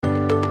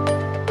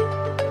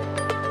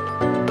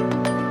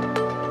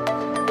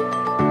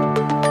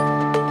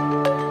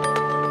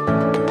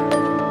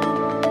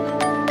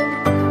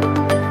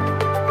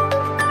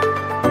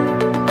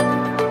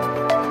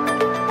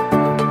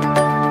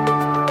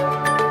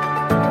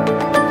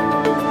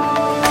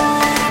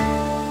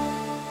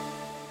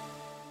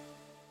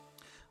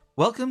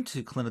Welcome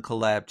to Clinical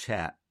Lab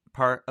Chat,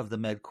 part of the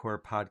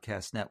MedCore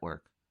Podcast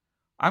Network.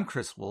 I'm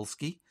Chris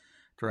Wolski,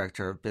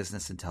 Director of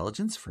Business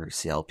Intelligence for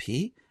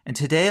CLP, and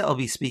today I'll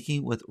be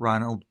speaking with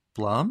Ronald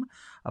Blum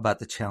about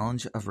the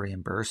challenge of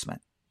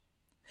reimbursement.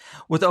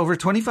 With over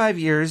 25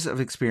 years of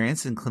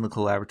experience in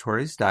clinical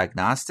laboratories,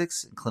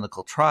 diagnostics, and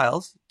clinical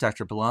trials,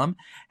 Dr. Blum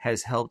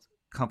has helped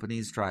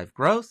companies drive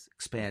growth,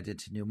 expand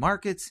into new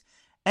markets,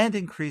 and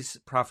increase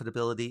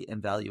profitability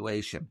and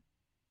valuation.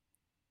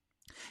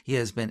 He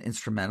has been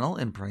instrumental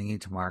in bringing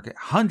to market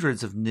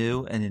hundreds of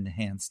new and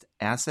enhanced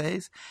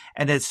assays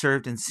and has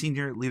served in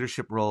senior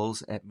leadership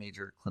roles at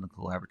major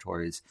clinical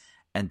laboratories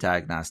and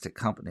diagnostic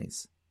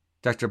companies.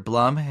 Dr.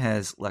 Blum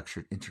has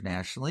lectured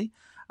internationally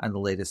on the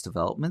latest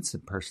developments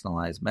in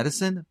personalized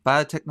medicine,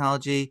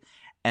 biotechnology,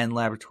 and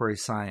laboratory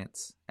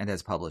science, and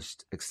has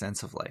published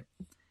extensively.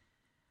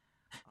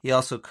 He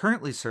also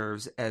currently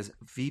serves as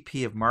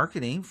VP of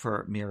Marketing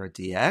for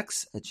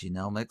MiraDx, a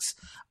genomics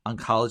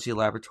oncology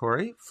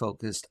laboratory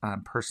focused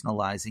on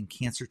personalizing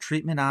cancer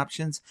treatment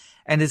options,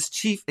 and is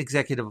Chief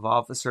Executive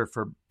Officer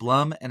for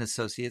Blum and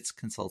Associates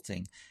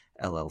Consulting,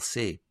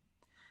 LLC.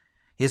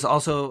 He has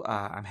also,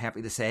 I'm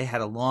happy to say,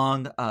 had a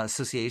long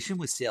association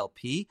with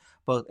CLP,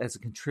 both as a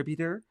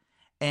contributor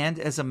and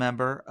as a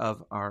member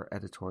of our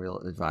editorial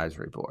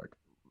advisory board.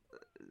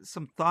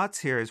 Some thoughts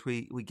here as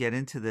we get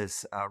into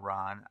this,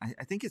 Ron.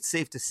 I think it's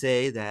safe to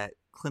say that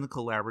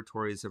clinical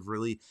laboratories have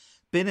really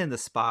been in the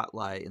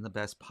spotlight in the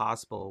best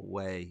possible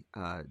way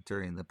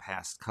during the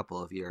past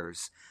couple of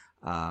years.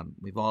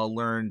 We've all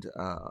learned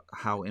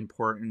how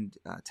important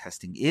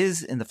testing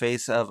is in the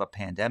face of a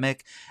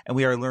pandemic, and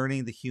we are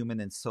learning the human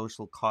and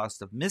social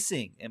cost of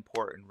missing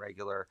important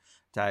regular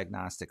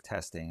diagnostic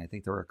testing. I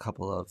think there were a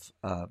couple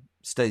of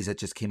studies that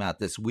just came out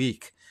this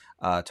week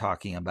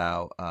talking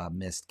about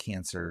missed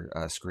cancer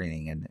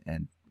screening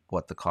and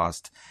what the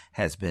cost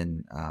has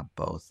been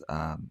both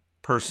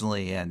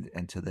personally and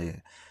to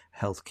the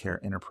healthcare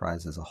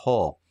enterprise as a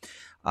whole.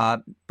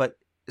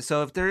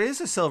 So if there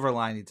is a silver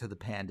lining to the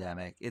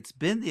pandemic, it's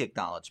been the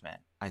acknowledgement,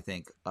 I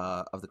think,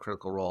 of the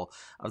critical role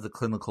of the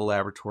clinical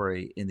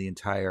laboratory in the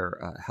entire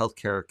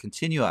healthcare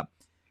continuum.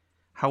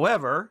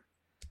 However,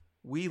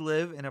 we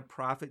live in a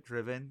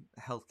profit-driven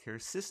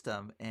healthcare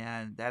system,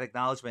 and that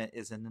acknowledgement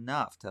isn't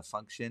enough to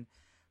function.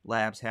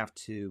 Labs have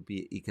to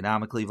be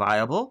economically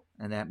viable,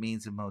 and that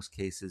means in most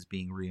cases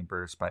being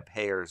reimbursed by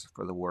payers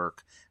for the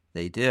work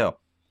they do.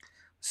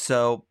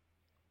 So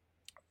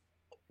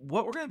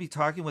what we're going to be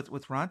talking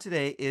with Ron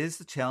today is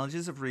the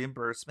challenges of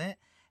reimbursement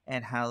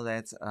and how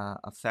that's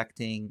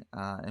affecting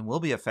and will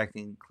be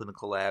affecting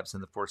clinical labs in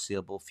the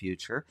foreseeable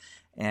future.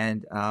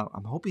 And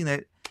I'm hoping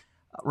that,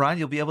 Ron,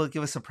 you'll be able to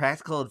give us some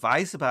practical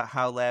advice about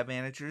how lab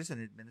managers and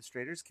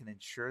administrators can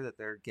ensure that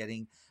they're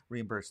getting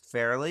reimbursed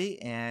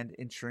fairly and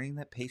ensuring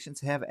that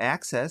patients have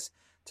access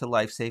to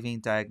life-saving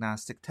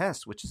diagnostic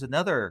tests, which is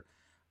another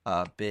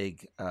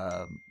big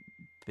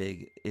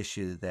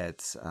issue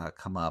that's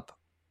come up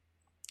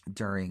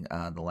during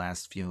the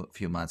last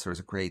few months. There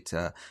was a great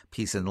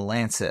piece in the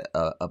Lancet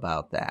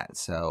about that.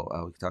 So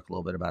we can talk a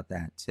little bit about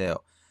that too.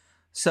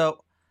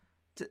 So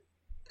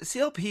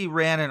CLP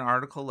ran an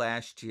article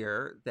last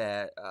year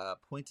that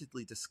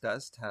pointedly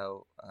discussed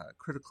how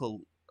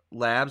critical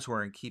labs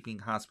were in keeping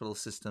hospital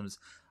systems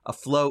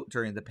afloat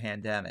during the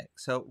pandemic.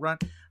 So, Ron,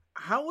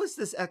 how was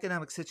this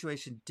economic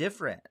situation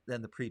different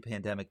than the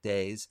pre-pandemic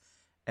days?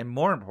 And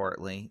more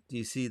importantly, do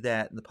you see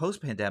that in the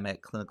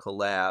post-pandemic clinical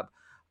lab,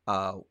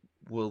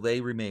 will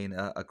they remain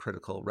a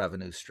critical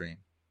revenue stream?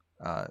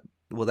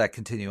 Will that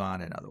continue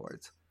on, in other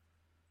words?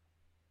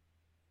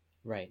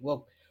 Right.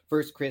 Well,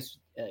 first, Chris,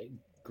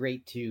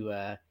 great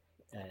to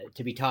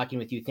be talking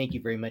with you. Thank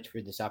you very much for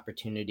this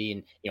opportunity.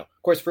 And,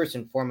 of course, first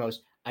and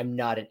foremost, I'm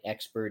not an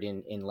expert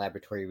in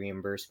laboratory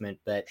reimbursement,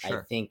 but sure.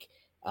 I think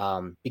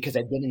because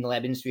I've been in the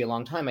lab industry a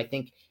long time, I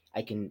think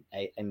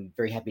I'm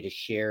very happy to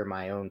share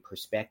my own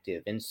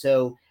perspective. And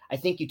so I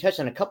think you touched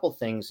on a couple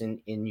things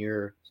in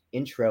your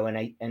intro. And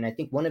I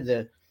think one of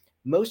the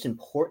most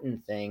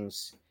important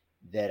things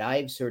that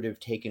I've sort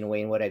of taken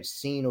away and what I've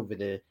seen over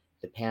the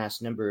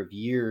past number of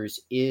years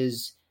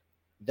is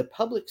the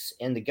public's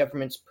and the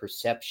government's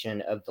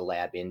perception of the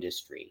lab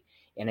industry.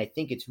 And I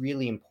think it's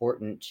really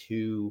important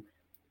to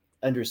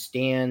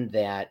understand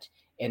that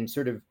and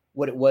sort of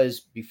what it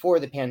was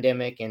before the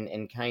pandemic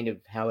and kind of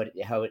how it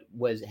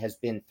has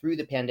been through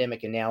the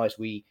pandemic and now as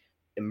we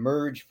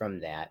emerge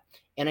from that.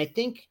 And I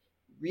think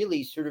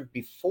really sort of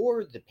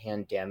before the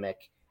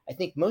pandemic, I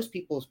think most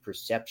people's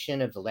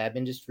perception of the lab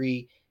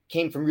industry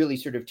came from really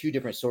sort of two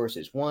different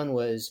sources. One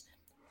was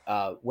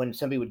when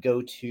somebody would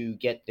go to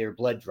get their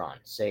blood drawn,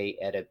 say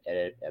at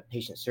a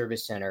patient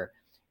service center,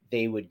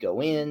 they would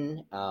go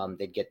in,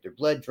 they'd get their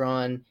blood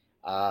drawn,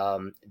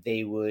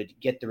 they would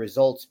get the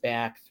results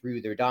back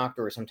through their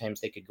doctor, or sometimes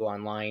they could go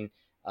online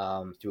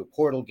through a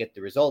portal, get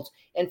the results.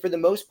 And for the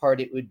most part,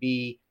 it would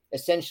be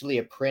essentially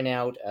a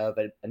printout of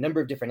a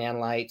number of different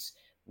analytes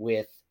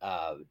with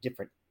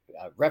different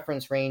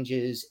reference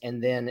ranges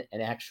and then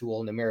an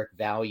actual numeric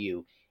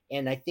value.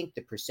 And I think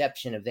the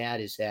perception of that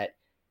is that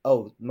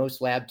oh,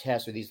 most lab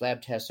tests or these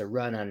lab tests are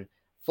run on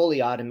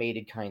fully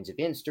automated kinds of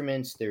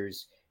instruments.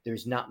 There's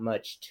not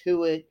much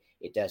to it.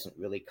 It doesn't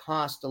really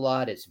cost a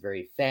lot. It's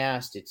very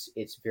fast.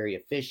 It's very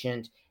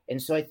efficient.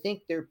 And so I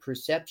think their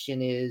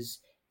perception is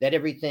that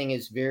everything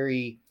is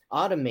very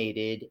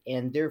automated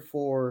and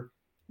therefore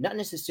not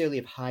necessarily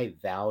of high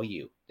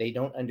value. They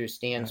don't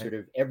understand Right. sort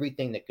of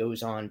everything that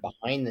goes on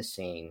behind the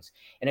scenes.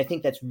 And I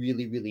think that's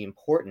really, really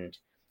important.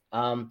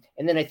 And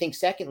then I think,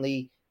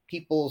 secondly,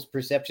 people's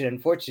perception,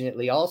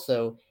 unfortunately,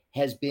 also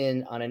has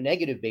been on a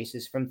negative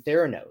basis from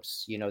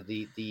Theranos. You know,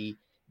 the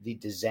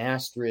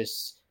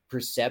disastrous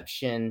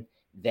perception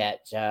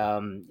that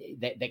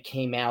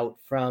came out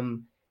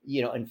from,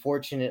 you know,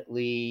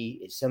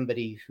 unfortunately,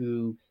 somebody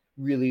who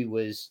really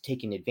was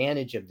taking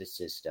advantage of the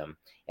system.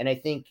 And I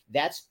think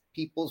that's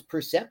people's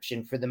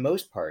perception for the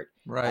most part.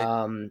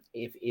 Right.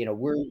 If you know,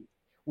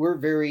 we're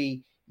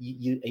very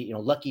you know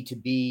lucky to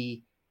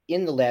be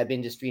in the lab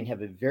industry and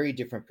have a very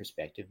different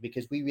perspective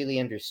because we really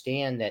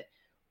understand that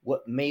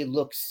what may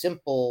look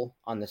simple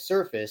on the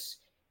surface,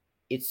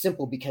 it's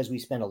simple because we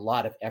spend a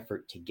lot of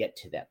effort to get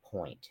to that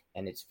point,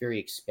 and it's very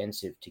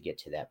expensive to get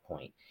to that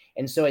point.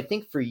 And so I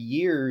think for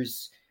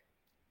years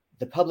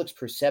the public's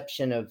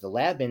perception of the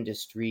lab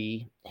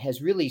industry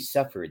has really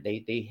suffered.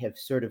 They have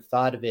sort of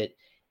thought of it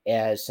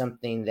as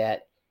something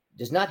that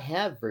does not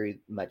have very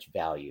much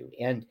value.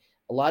 And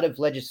a lot of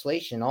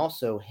legislation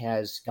also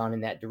has gone in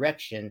that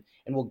direction.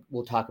 And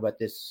we'll talk about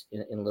this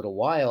in a little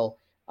while.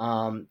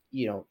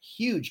 You know,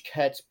 huge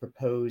cuts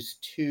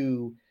proposed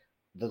to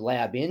the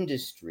lab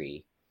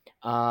industry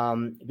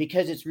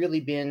because it's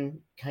really been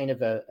kind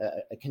of a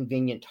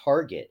convenient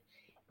target.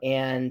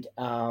 And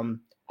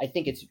I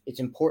think it's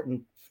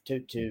important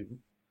to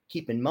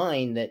keep in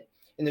mind that,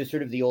 and there's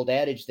sort of the old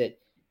adage that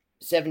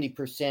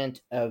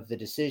 70% of the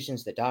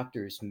decisions that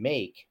doctors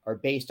make are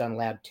based on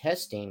lab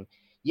testing,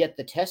 yet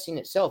the testing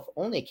itself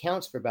only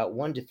accounts for about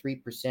 1 to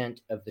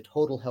 3% of the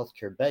total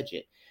healthcare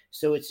budget.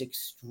 So it's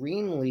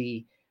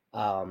extremely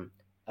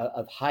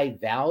of high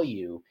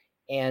value.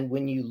 And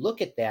when you look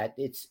at that,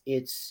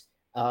 it's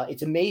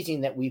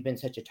amazing that we've been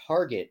such a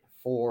target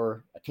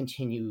for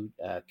continued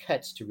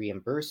cuts to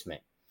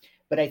reimbursement.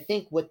 But I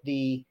think what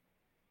the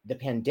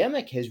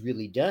pandemic has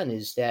really done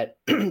is that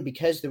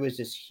because there was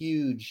this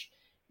huge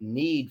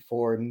need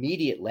for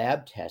immediate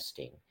lab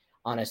testing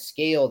on a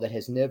scale that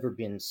has never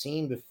been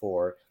seen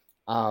before,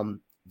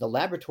 the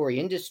laboratory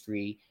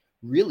industry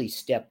really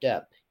stepped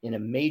up in a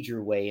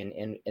major way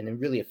and in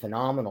really a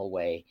phenomenal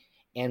way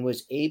and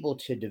was able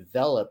to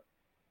develop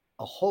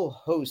a whole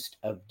host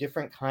of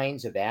different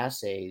kinds of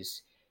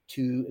assays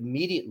to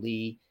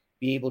immediately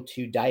be able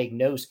to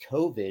diagnose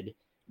COVID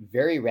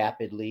very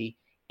rapidly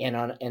and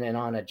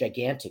on a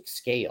gigantic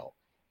scale,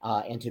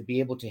 and to be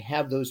able to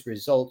have those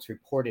results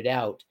reported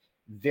out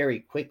very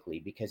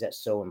quickly because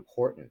that's so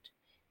important.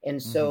 And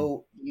Mm-hmm.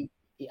 so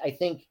I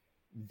think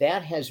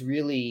that has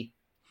really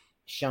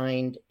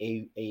shined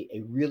a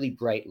really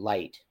bright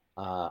light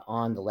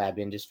on the lab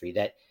industry,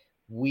 that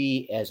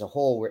we as a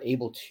whole were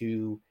able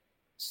to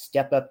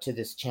step up to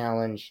this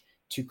challenge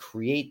to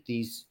create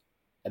these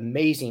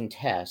amazing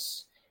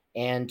tests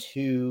and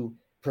to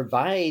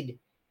provide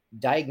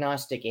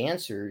diagnostic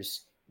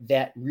answers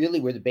that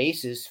really were the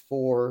basis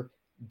for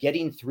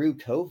getting through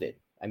COVID.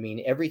 I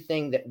mean,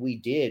 everything that we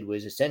did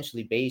was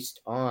essentially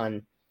based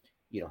on,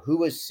 you know, who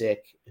was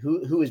sick,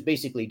 who was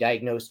basically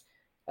diagnosed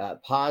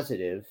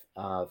positive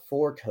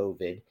for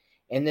COVID,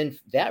 and then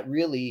that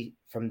really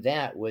from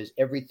that was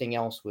everything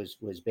else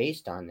was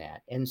based on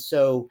that. And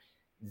so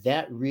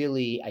that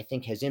really I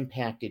think has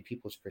impacted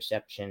people's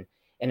perception,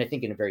 and I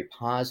think in a very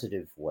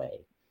positive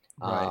way.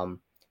 Right.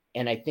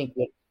 And I think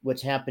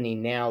what's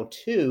happening now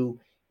too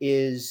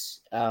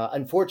is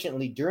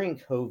unfortunately during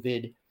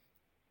COVID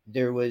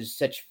there was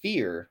such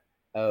fear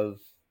of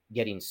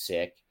getting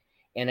sick,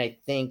 and I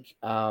think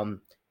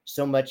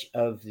so much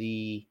of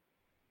the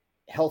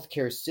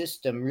healthcare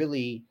system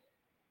really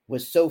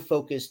was so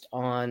focused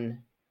on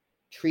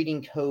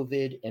treating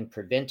COVID and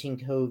preventing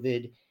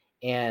COVID,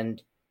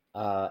 and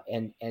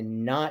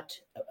and not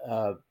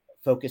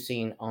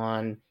focusing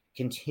on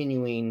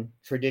continuing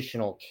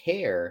traditional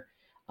care.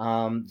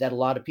 That a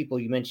lot of people,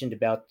 you mentioned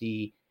about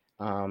the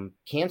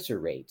cancer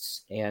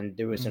rates, and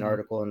there was an Mm-hmm.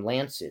 article in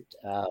Lancet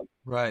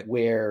Right.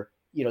 where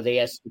they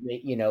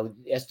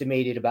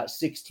estimated about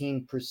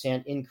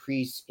 16%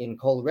 increase in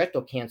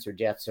colorectal cancer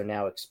deaths are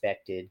now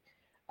expected,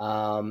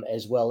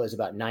 as well as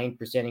about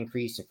 9%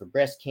 increase for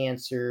breast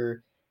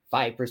cancer,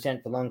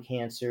 5% for lung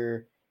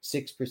cancer,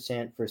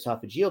 6% for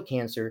esophageal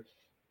cancer,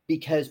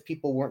 because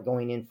people weren't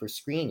going in for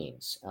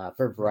screenings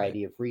for a Right.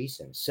 variety of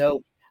reasons.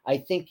 So I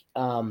think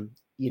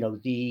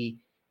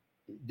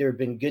there have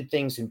been good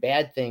things and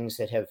bad things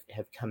that have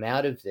come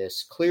out of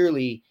this.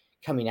 Clearly,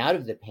 coming out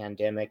of the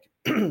pandemic,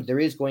 there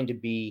is going to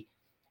be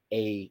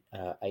I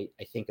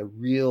think a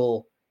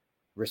real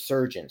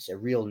resurgence, a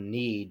real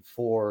need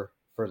for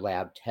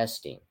lab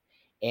testing,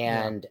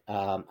 Yeah. and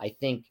I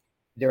think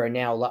there are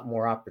now a lot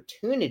more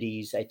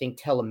opportunities. I think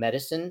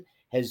telemedicine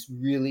has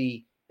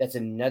really, that's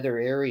another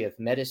area of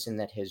medicine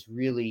that has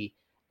really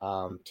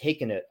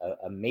taken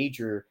a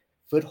major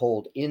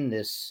foothold in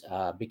this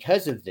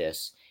because of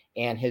this,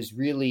 and has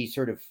really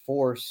sort of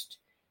forced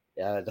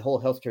the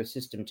whole healthcare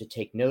system to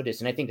take notice.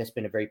 And I think that's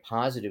been a very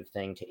positive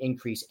thing to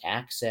increase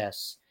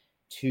access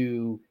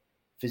to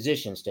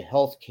physicians, to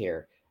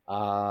healthcare,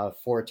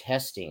 for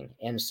testing.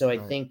 And so I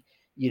Right. think,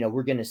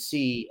 we're going to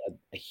see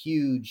a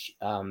huge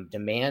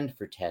demand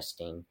for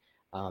testing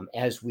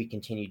as we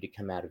continue to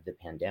come out of the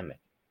pandemic.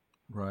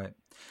 Right.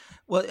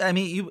 Well, I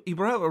mean, you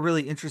brought up a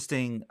really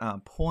interesting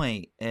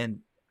point,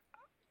 and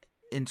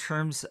in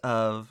terms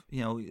of,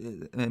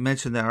 I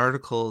mentioned the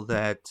article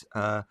that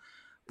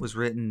was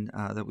written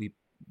that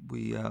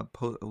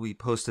we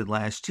posted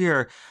last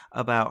year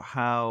about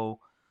how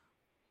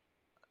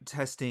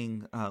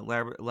testing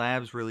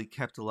labs really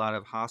kept a lot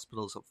of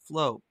hospitals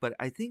afloat. But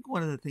I think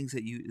one of the things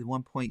that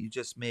one point you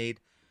just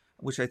made,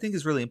 which I think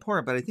is really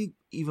important, but I think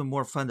even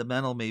more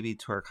fundamental maybe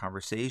to our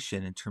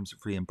conversation in terms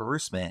of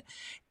reimbursement,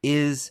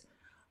 is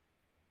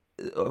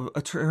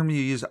a term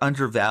you use,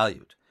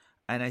 undervalued.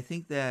 And I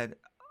think that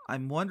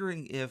I'm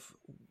wondering if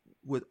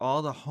with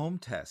all the home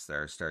tests that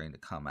are starting to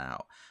come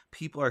out,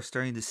 people are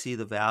starting to see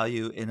the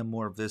value in a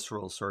more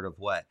visceral sort of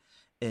way.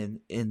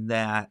 In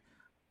that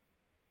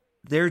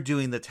they're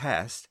doing the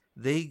test,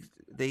 they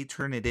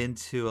turn it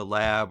into a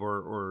lab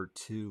or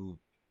to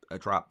a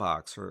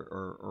Dropbox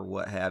or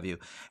what have you,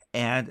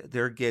 and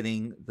they're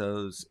getting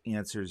those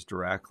answers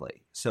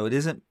directly. So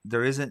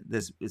there isn't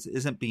this, it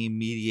isn't being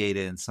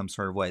mediated in some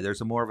sort of way.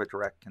 There's a more of a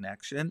direct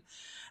connection,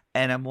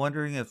 and I'm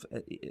wondering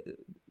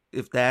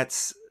if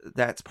that's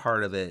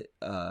part of it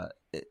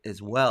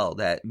as well.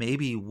 That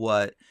maybe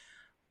what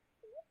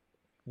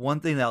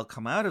one thing that'll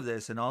come out of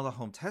this, and all the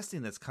home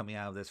testing that's coming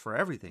out of this for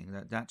everything,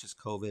 not just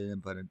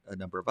COVID, but a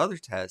number of other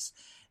tests,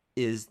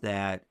 is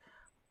that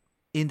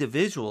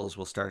individuals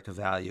will start to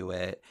value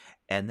it,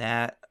 and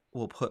that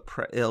will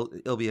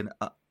it'll be an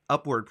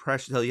upward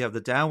pressure. So you have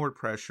the downward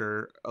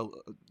pressure,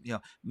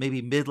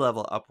 maybe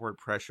mid-level upward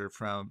pressure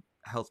from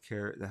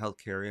the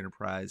healthcare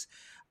enterprise,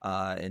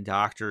 and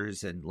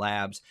doctors and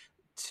labs,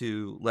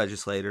 to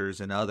legislators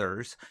and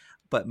others.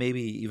 But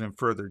maybe even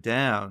further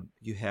down,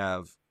 you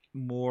have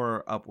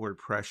more upward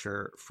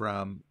pressure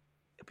from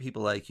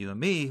people like you and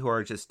me who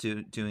are just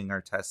doing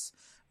our tests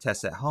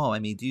at home. I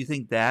mean, do you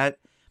think that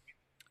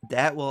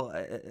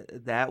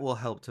will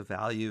help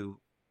to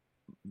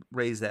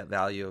raise that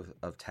value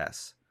of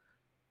tests?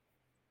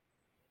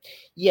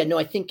 Yeah, no,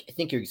 I think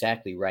you're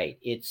exactly right.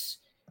 It's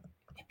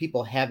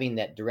people having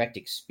that direct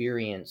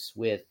experience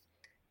with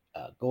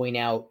going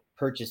out,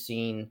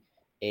 purchasing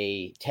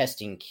a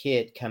testing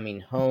kit, coming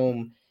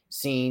home,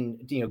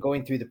 seeing,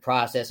 going through the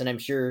process. And I'm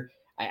sure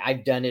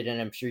I've done it,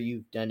 and I'm sure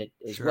you've done it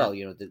as Sure. well.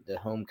 The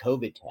home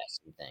COVID tests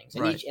and things,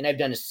 Right. and I've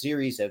done a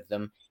series of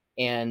them,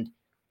 and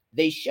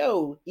they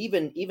show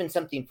even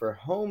something for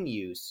home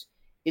use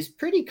is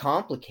pretty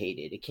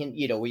complicated. It can,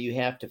 where you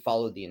have to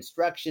follow the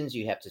instructions,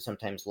 you have to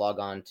sometimes log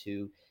on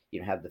to,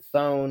 have the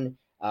phone,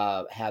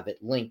 have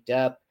it linked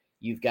up.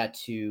 You've got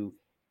to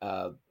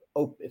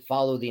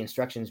follow the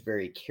instructions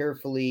very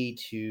carefully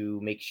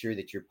to make sure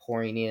that you're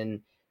pouring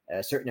in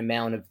a certain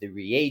amount of the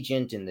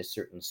reagent in the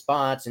certain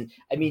spots. And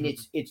I mean, Hmm.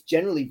 it's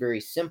generally very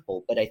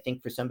simple, but I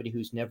think for somebody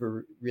who's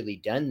never really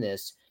done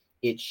this,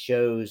 it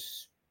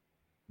shows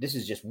this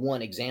is just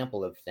one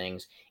example of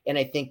things. And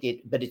I think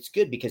but it's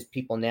good because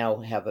people now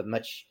have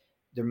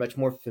they're much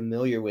more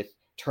familiar with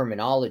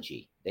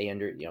terminology. They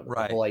the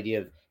Right. whole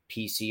idea of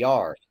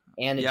PCR,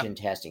 Yep. antigen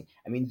testing.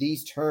 I mean,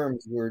 these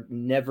terms were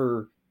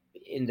never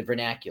in the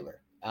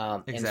vernacular.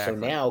 And so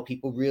Exactly. now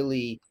people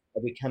really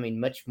are becoming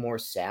much more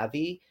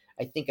savvy,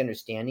 I think,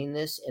 understanding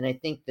this. And I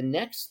think the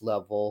next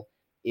level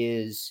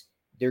is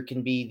there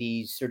can be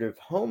these sort of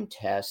home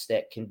tests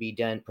that can be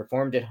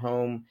performed at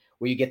home,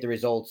 where you get the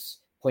results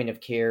point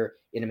of care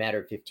in a matter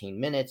of 15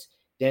 minutes.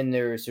 Then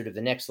there's sort of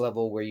the next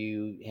level where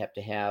you have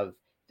to have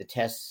the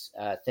tests,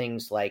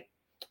 things like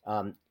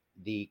um,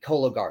 the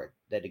Cologuard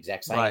that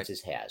Exact Right.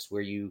 Sciences has,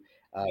 where you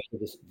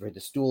for the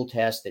stool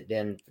test that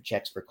then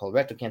checks for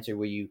colorectal cancer,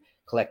 where you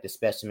collect the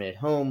specimen at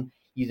home,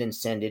 you then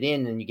send it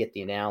in, and you get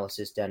the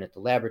analysis done at the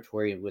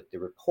laboratory with the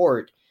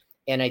report.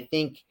 And I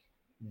think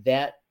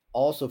that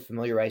also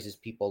familiarizes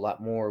people a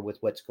lot more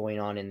with what's going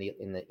on in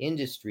the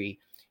industry.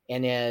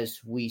 And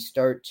as we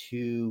start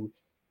to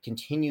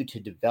continue to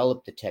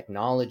develop the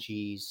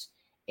technologies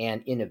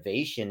and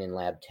innovation in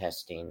lab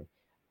testing,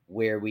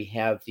 where we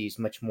have these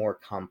much more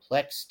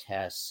complex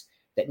tests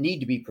that need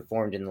to be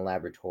performed in the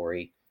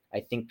laboratory, I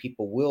think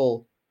people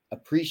will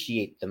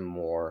appreciate them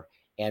more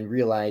and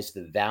realize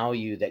the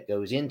value that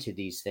goes into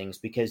these things,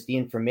 because the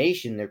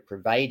information they're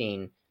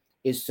providing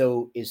is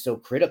so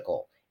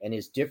critical and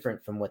is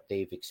different from what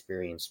they've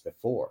experienced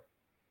before.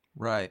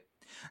 Right.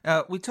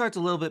 We talked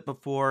a little bit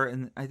before,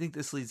 and I think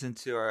this leads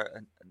into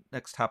our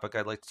next topic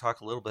I'd like to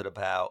talk a little bit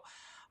about.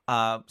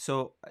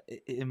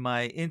 In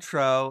my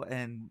intro,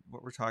 and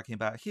what we're talking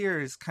about here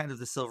is kind of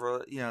the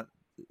silver,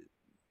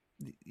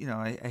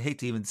 I hate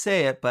to even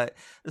say it, but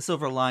the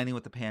silver lining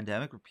with the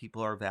pandemic, where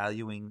people are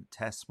valuing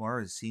tests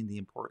more, is seeing the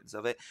importance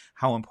of it,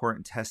 how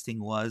important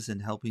testing was in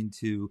helping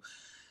to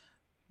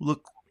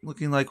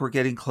looking like we're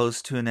getting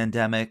close to an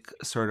endemic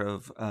sort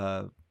of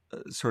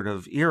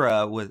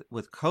era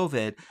with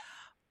COVID.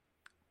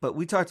 But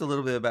we talked a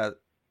little bit about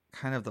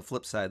kind of the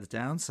flip side, the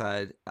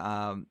downside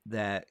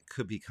that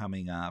could be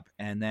coming up,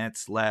 and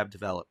that's lab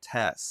developed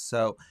tests.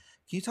 So,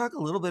 can you talk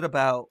a little bit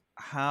about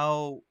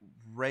how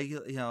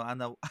regular, on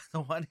the on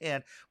the one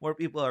hand, more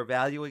people are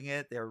valuing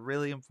it. They're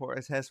really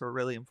important. Tests were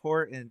really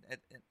important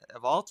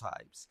of all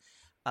types.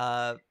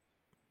 Uh,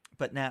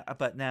 but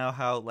now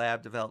how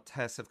lab developed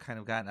tests have kind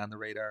of gotten on the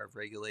radar of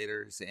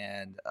regulators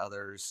and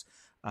others,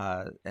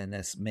 and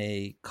this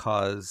may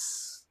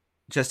cause,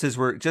 just as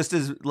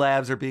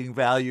labs are being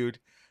valued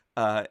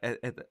at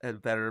a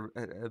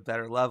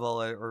better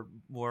level, or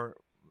more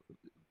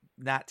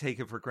not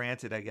taken for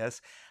granted, I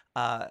guess.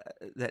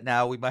 That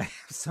now we might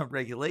have some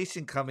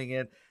regulation coming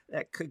in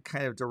that could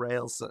kind of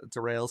derail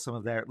some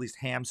of their, at least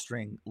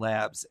hamstring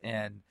labs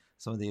and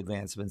some of the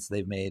advancements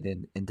they've made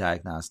in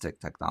diagnostic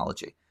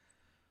technology.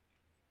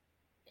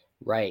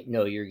 Right.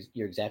 No, you're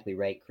exactly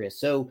right, Chris.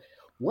 So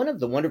one of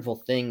the wonderful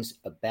things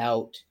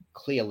about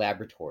CLIA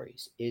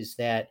laboratories is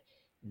that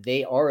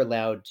they are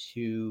allowed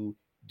to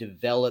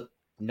develop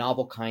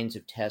novel kinds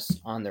of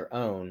tests on their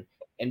own,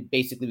 and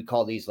basically we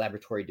call these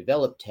laboratory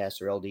developed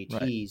tests or Right.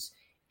 LDTs.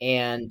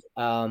 And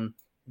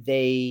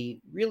they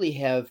really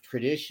have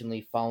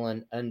traditionally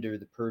fallen under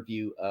the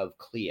purview of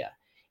CLIA,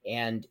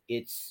 and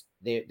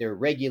they're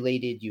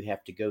regulated. You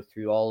have to go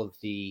through all of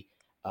the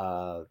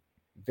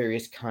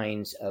various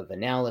kinds of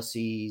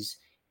analyses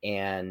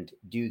and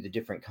do the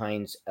different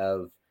kinds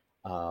of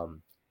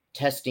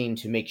testing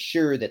to make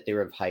sure that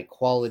they're of high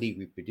quality,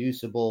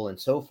 reproducible, and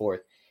so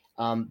forth.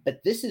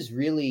 But this has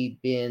really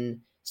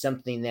been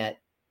something that,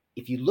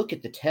 if you look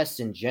at the tests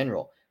in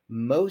general,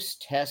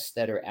 most tests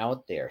that are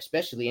out there,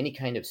 especially any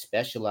kind of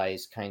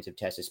specialized kinds of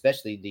tests,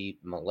 especially the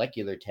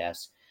molecular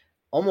tests,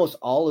 almost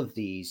all of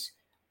these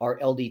are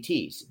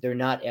LDTs. They're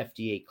not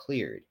FDA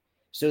cleared.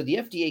 So the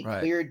FDA Right.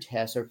 cleared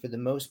tests are, for the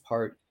most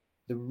part,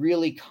 the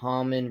really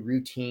common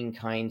routine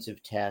kinds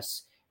of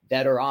tests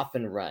that are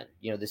often run,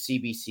 the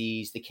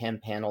CBCs, the chem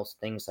panels,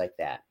 things like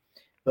that.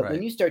 But when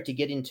Right. you start to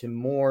get into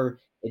more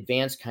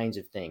advanced kinds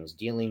of things,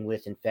 dealing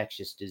with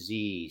infectious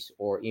disease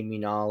or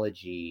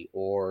immunology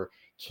or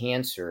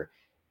cancer,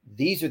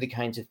 these are the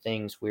kinds of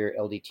things where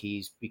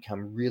LDTs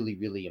become really,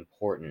 really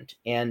important.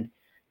 And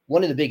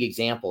one of the big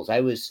examples, I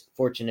was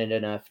fortunate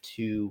enough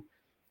to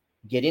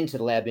get into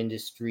the lab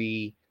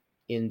industry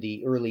in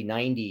the early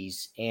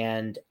 90s.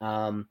 And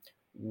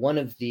one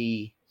of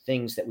the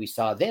things that we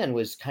saw then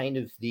was kind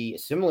of the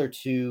similar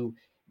to,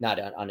 not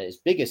on as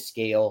big a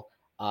scale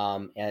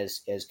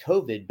as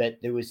COVID, but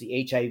there was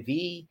the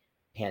HIV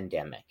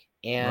pandemic.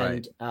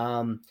 Right.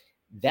 And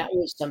that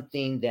was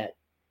something that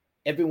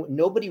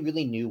nobody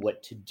really knew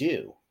what to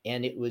do.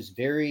 And it was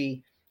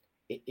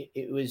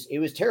it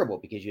was terrible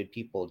because you had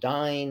people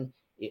dying.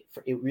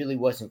 It really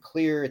wasn't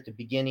clear at the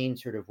beginning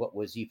sort of what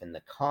was even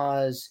the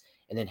cause,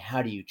 and then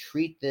how do you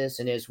treat this.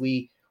 And as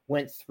we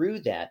went through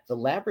that, the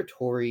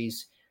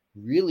laboratories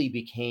really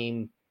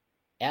became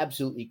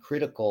absolutely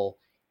critical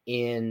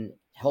in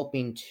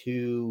helping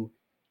to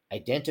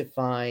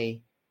identify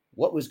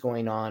what was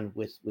going on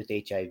with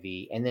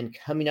HIV, and then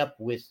coming up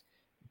with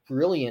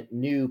brilliant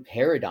new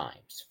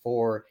paradigms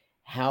for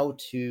how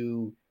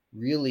to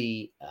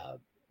really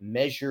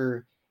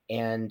measure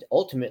and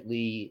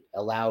ultimately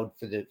allowed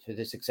for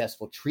the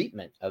successful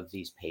treatment of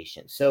these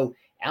patients. So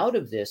out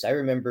of this, I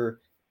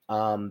remember,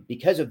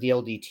 because of the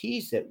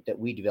LDTs that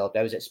we developed,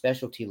 I was at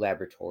Specialty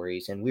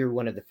Laboratories, and we were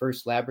one of the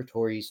first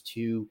laboratories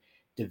to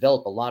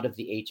develop a lot of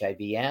the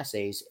HIV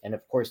assays. And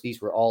of course,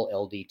 these were all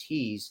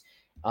LDTs.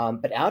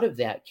 But out of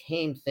that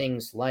came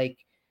things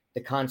like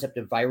the concept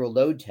of viral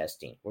load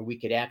testing, where we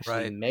could actually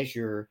Right.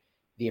 measure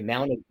the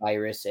amount of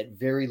virus at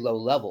very low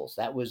levels.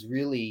 That was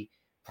really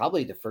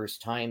probably the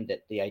first time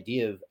that the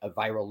idea of a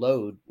viral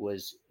load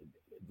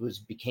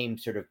became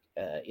sort of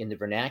in the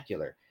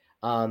vernacular.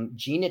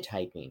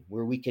 Genotyping,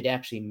 where we could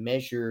actually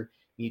measure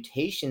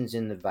mutations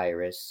in the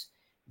virus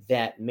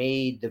that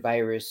made the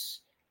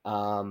virus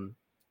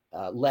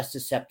less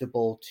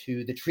susceptible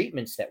to the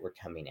treatments that were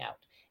coming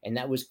out. And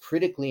that was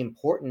critically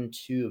important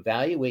to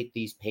evaluate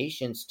these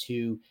patients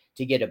to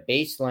get a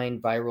baseline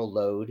viral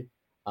load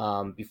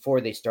before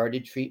they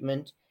started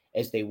treatment.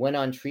 As they went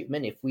on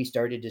treatment, if we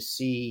started to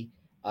see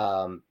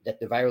that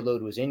the viral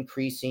load was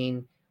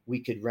increasing, we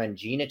could run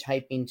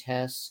genotyping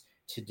tests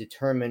to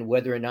determine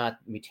whether or not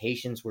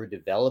mutations were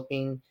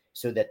developing,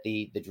 so that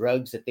the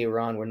drugs that they were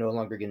on were no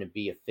longer going to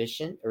be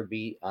efficient or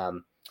be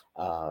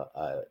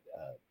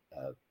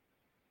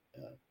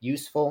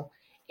useful.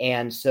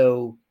 And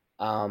so,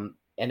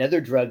 and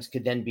other drugs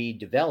could then be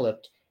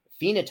developed.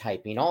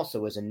 Phenotyping also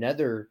was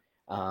another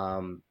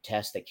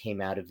test that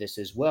came out of this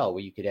as well,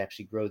 where you could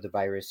actually grow the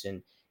virus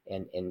in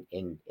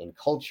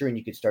culture, and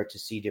you could start to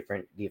see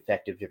the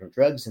effect of different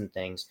drugs and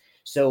things.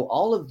 So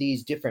all of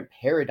these different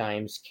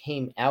paradigms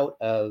came out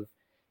of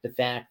the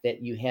fact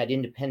that you had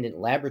independent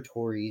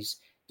laboratories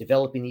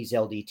developing these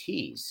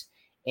LDTs.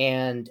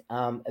 And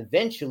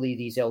eventually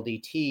these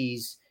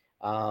LDTs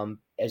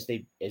as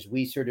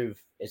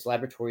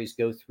laboratories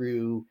go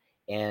through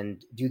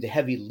and do the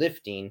heavy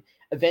lifting,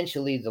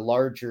 eventually the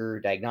larger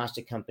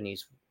diagnostic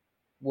companies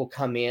will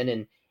come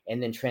in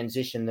and then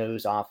transition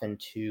those off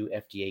into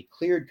FDA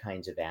cleared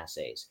kinds of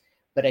assays.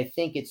 But I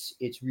think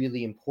it's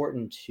really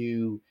important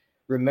to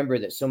remember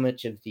that so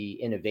much of the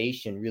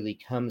innovation really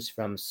comes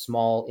from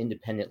small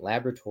independent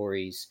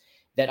laboratories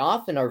that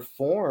often are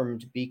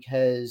formed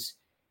because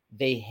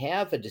they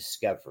have a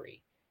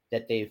discovery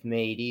that they've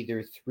made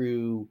either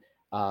through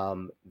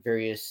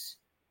various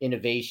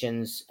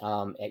innovations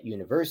at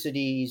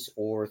universities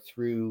or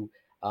through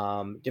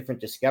different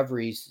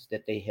discoveries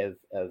that they have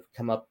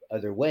come up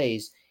other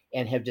ways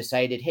and have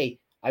decided, hey,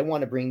 I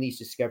want to bring these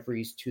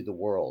discoveries to the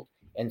world.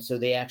 And so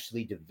they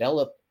actually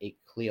develop a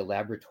CLIA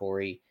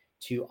laboratory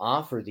to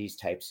offer these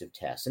types of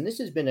tests. And this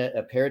has been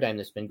a paradigm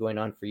that's been going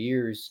on for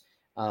years.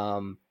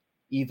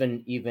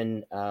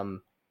 Even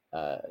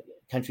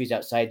countries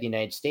outside the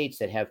United States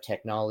that have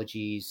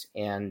technologies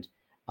and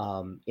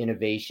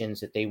innovations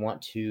that they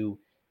want to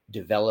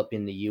develop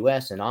in the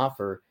U.S. and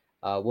offer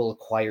will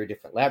acquire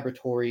different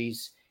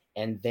laboratories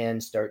and then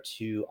start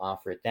to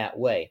offer it that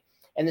way.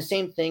 And the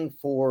same thing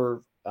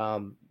for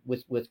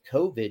with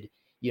COVID.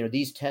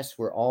 These tests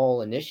were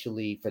all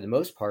initially, for the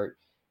most part,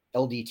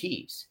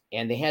 LDTs,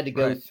 and they had to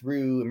go Right.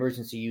 through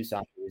emergency use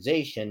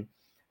authorization.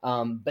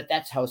 But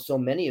that's how so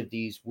many of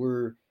these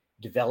were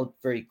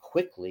developed very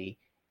quickly,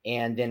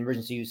 and then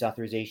emergency use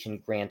authorization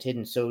granted.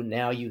 And so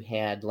now you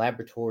had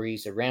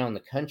laboratories around the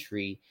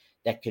country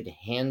that could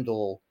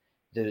handle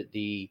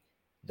the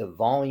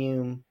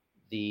volume,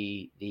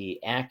 the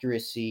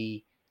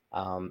accuracy,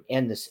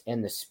 and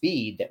the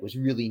speed that was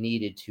really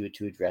needed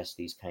to address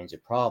these kinds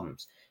of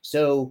problems.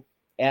 So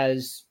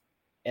as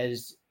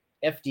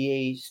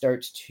FDA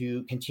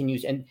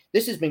continues, and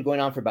this has been going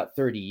on for about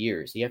 30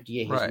 years. The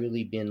FDA has Right.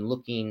 really been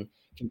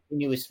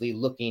continuously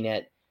looking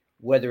at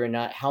whether or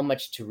not how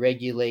much to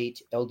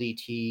regulate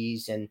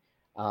LDTs, and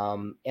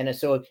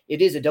so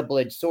it is a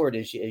double-edged sword,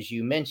 as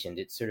you mentioned.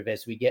 It's sort of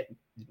as we get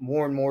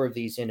more and more of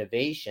these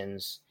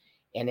innovations,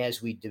 and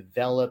as we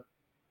develop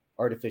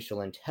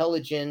artificial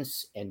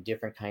intelligence and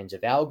different kinds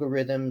of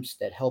algorithms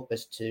that help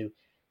us to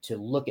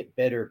look at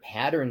better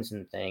patterns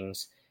and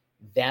things,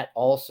 that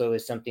also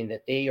is something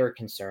that they are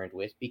concerned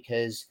with,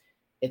 because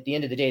at the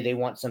end of the day, they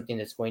want something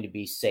that's going to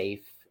be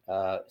safe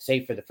for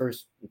the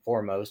first and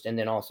foremost, and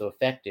then also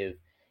effective.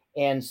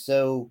 And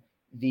so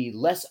the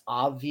less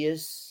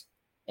obvious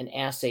an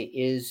assay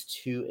is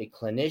to a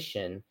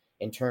clinician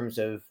in terms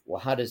of, well,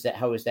 how is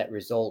that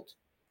result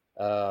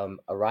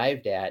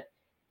arrived at,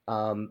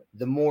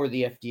 the more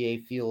the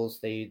FDA feels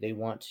they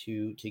want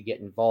to get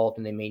involved,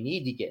 and they may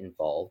need to get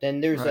involved.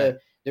 And Right.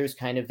 there's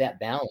kind of that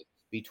balance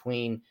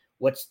between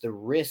what's the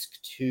risk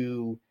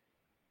to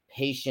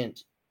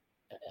patient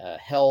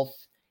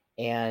health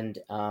and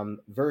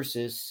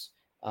versus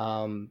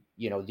the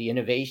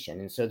innovation.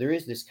 And so there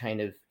is this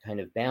kind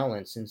of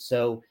balance. And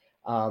so,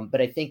 but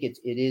I think it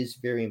is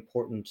very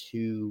important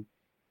to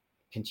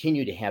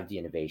continue to have the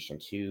innovation,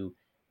 to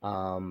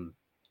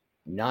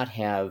not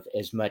have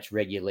as much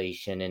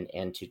regulation,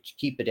 and to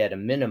keep it at a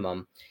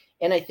minimum.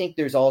 And I think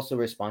there's also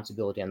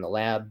responsibility on the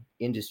lab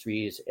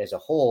industry as a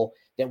whole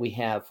that we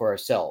have for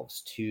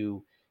ourselves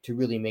to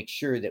really make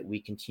sure that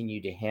we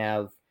continue to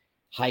have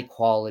high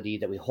quality,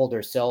 that we hold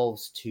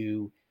ourselves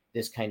to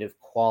this kind of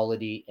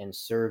quality and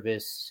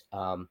service,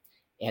 and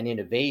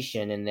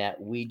innovation, and that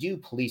we do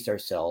police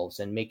ourselves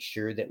and make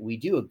sure that we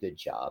do a good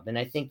job. And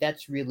I think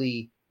that's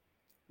really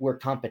where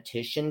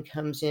competition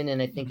comes in,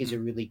 and I think is Hmm. a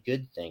really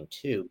good thing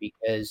too,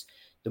 because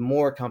the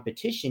more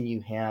competition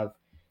you have,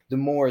 the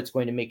more it's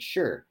going to make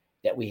sure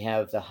that we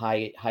have the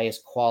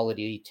highest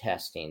quality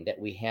testing, that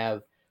we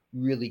have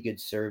really good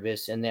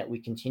service, and that we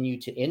continue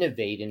to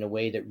innovate in a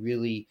way that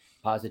really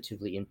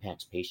positively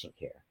impacts patient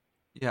care.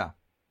 Yeah.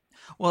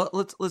 Well,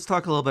 let's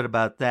talk a little bit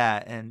about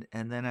that, and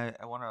then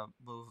I want to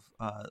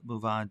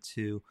move on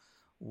to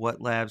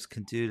what labs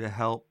can do to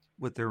help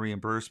with their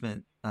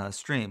reimbursement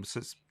stream.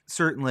 So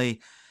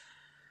certainly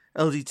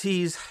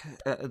LDTs,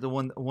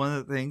 one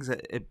of the things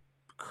that it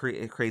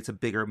creates a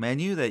bigger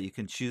menu that you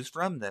can choose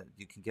from, that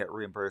you can get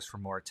reimbursed for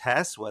more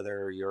tests,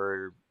 whether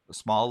you're a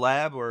small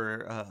lab or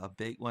a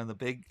big one of the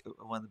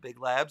big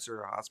labs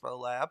or a hospital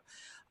lab.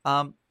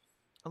 Um,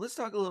 let's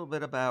talk a little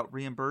bit about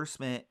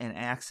reimbursement and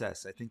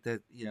access. I think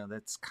that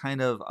that's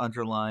kind of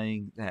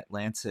underlying that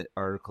Lancet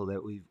article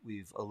that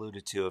we've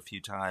alluded to a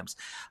few times.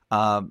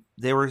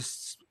 There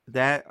was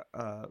that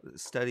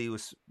study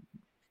was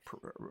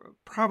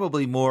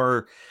probably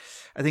more,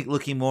 I think,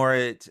 looking more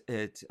at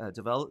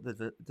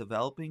the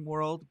developing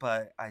world,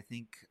 but I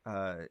think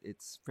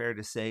it's fair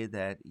to say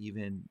that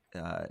even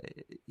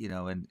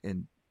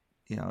in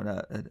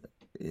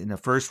a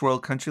first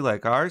world country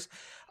like ours,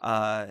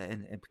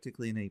 and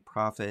particularly in a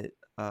profit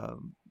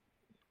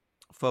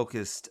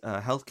focused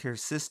healthcare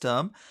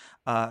system,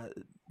 uh,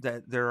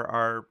 that there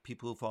are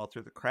people who fall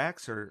through the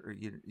cracks, or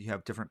you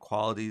have different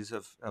qualities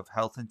of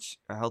health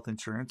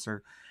insurance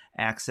or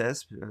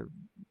access.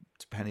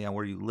 depending on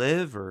where you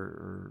live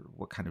or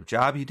what kind of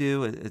job you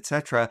do, et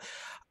cetera.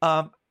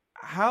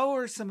 How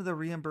are some of the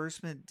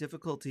reimbursement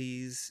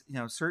difficulties?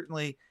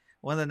 Certainly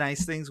one of the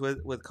nice things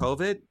with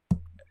COVID,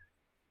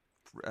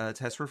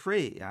 tests were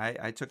free.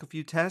 I took a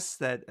few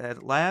tests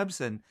at labs,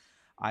 and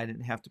I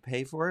didn't have to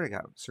pay for it. I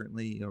got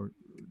certainly,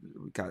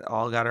 we got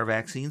our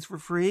vaccines for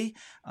free.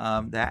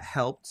 That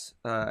helped.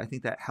 I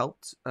think that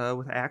helped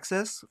with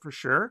access for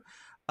sure.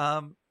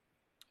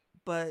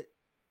 But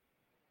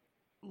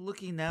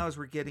looking now as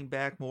we're getting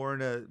back more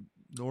into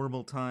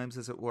normal times,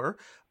 as it were,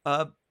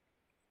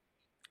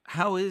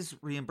 how is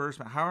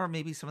reimbursement? How are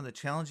maybe some of the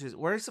challenges?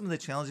 What are some of the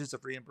challenges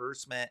of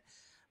reimbursement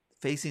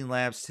facing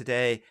labs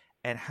today,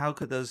 and how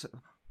could those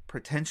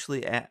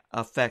potentially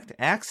affect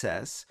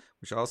access,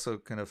 which also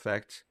can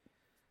affect,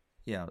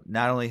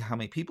 not only how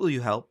many people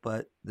you help,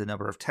 but the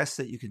number of tests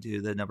that you can do,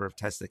 the number of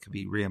tests that can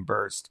be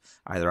reimbursed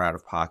either out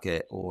of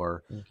pocket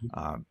or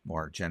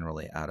more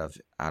generally out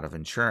of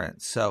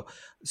insurance.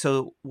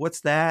 So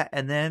what's that?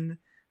 And then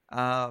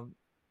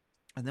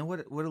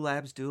what do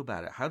labs do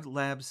about it? How do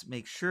labs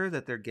make sure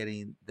that they're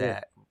getting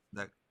that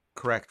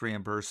correct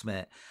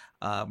reimbursement?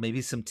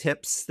 Maybe some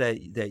tips that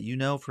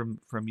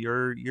from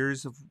your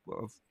years of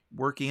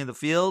working in the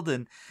field,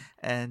 and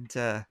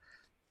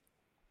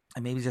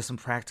maybe just some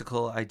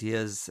practical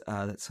ideas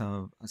that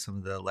some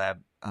of the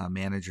lab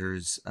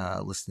managers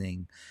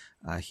listening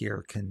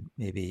here can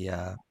maybe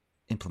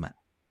implement.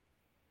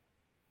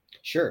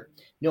 Sure.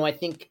 No, I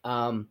think,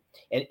 and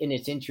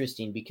it's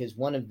interesting because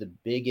one of the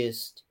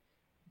biggest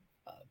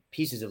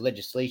pieces of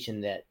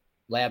legislation that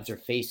labs are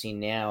facing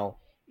now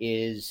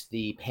is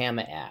the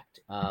PAMA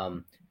Act,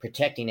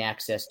 Protecting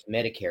Access to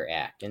Medicare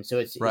Act. And so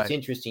it's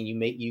interesting.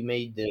 You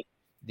made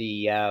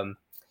the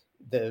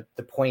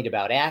point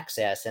about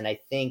access, and I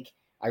think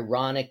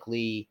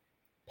ironically,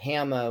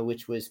 PAMA,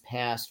 which was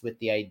passed with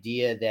the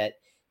idea that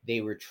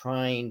they were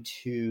trying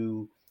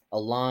to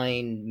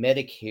align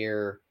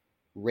Medicare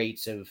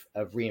rates of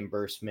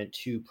reimbursement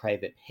to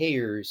private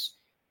payers,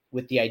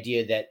 with the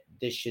idea that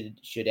this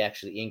should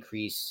actually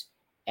increase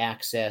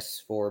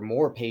access for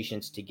more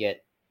patients to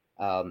get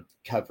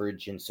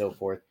coverage and so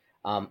forth,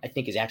 I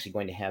think is actually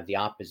going to have the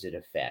opposite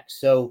effect.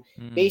 So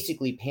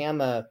basically,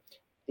 PAMA,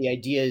 the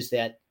idea is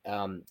that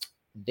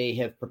they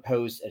have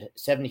proposed a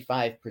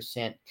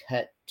 75%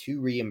 cut to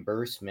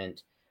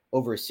reimbursement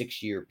over a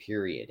 6-year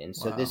period. And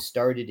so this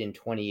started in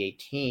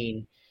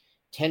 2018,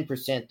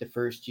 10% the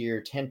first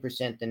year,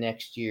 10% the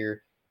next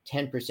year,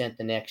 10%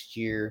 the next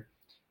year.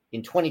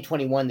 In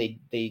 2021,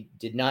 they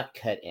did not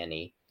cut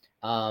any.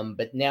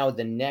 But now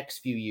the next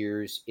few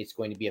years, it's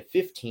going to be a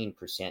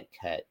 15%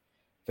 cut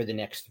for the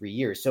next 3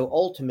 years. So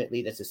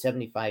ultimately, that's a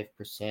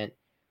 75%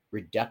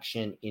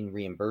 reduction in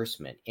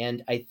reimbursement.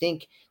 And I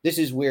think this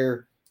is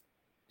where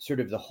sort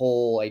of the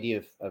whole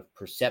idea of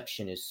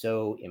perception is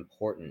so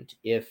important.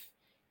 If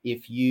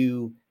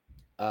you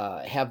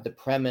have the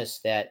premise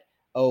that,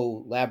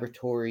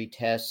 laboratory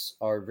tests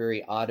are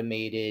very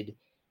automated,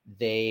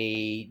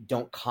 they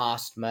don't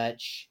cost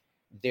much,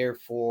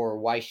 therefore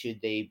why should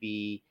they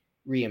be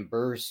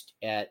reimbursed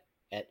at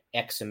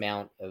X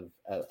amount of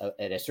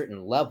at a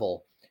certain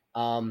level,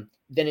 then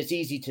it's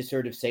easy to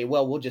sort of say,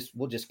 well, we'll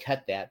just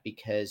cut that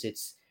because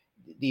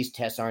these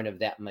tests aren't of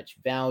that much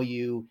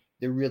value.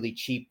 They're really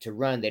cheap to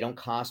run. They don't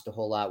cost a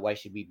whole lot. Why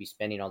should we be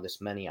spending all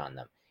this money on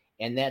them?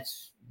 And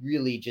that's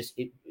really just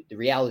it. The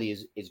reality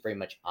is very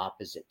much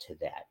opposite to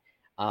that.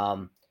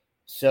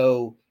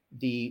 So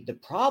the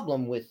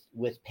problem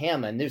with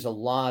PAMA, and there's a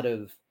lot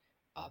of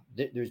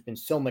there's been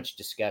so much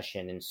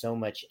discussion and so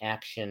much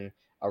action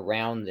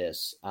around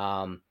this,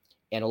 and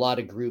a lot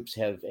of groups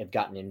have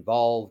gotten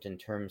involved in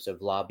terms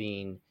of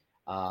lobbying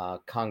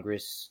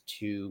Congress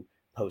to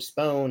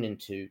postpone and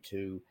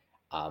to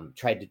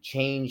try to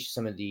change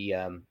some of the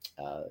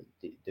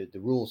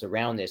rules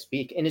around this.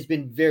 And it's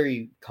been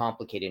very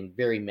complicated and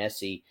very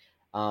messy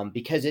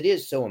because it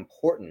is so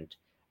important.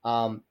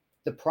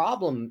 The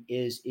problem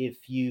is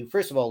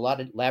first of all, a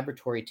lot of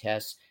laboratory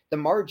tests, the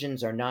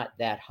margins are not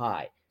that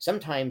high.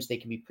 Sometimes they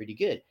can be pretty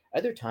good.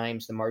 Other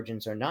times the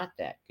margins are not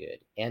that good.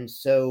 And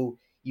so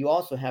you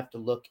also have to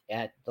look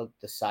at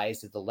the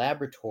size of the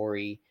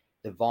laboratory,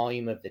 the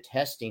volume of the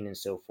testing, and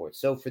so forth.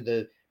 So for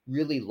the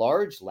really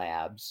large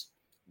labs,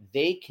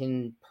 they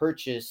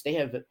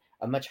have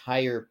a much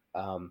higher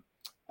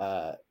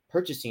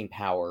purchasing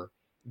power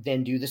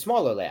than do the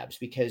smaller labs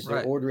because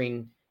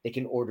they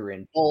can order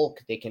in bulk,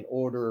 they can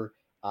order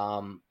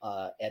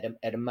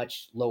at a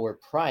much lower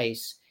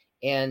price.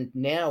 And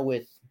now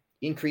with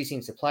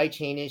increasing supply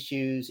chain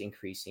issues,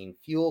 increasing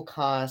fuel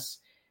costs,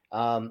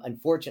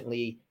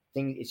 unfortunately,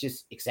 it's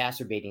just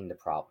exacerbating the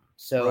problem.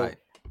 So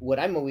what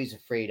I'm always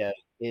afraid of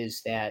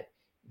is that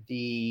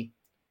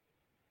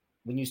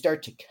when you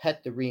start to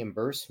cut the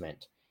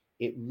reimbursement,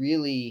 it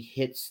really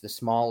hits the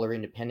smaller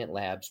independent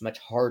labs much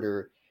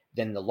harder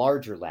than the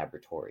larger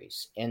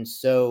laboratories. And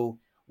so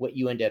what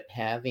you end up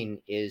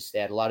having is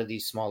that a lot of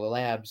these smaller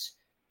labs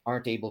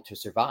aren't able to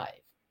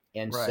survive.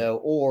 And so,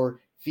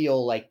 or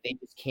feel like they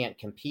just can't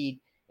compete,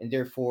 and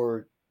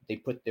therefore they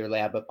put their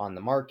lab up on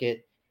the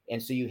market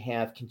And so you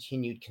have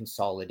continued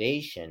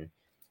consolidation.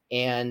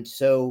 And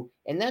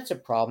that's a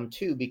problem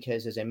too,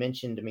 because as I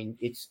mentioned, I mean,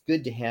 it's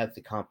good to have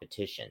the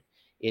competition.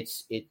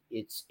 It's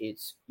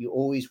you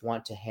always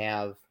want to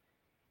have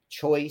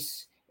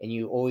choice, and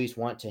you always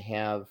want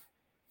to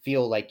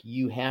feel like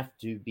you have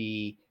to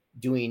be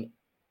doing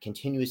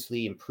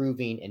continuously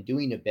improving and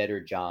doing a better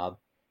job,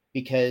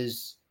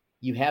 because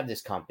you have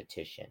this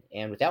competition,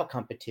 and without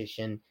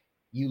competition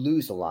you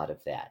lose a lot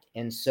of that.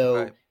 And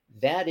Right.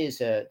 so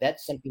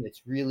that's something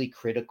that's really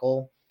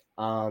critical,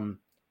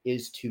 um,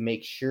 is to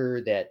make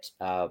sure that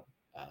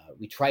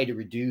we try to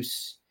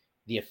reduce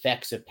the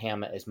effects of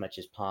PAMA as much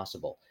as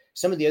possible.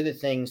 Some of the other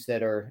things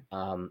that are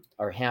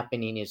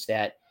happening is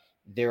that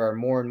there are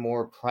more and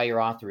more prior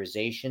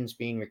authorizations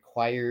being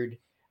required,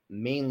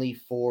 mainly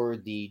for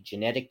the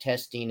genetic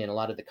testing and a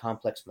lot of the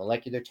complex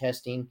molecular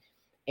testing.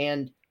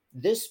 And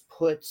this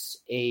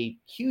puts a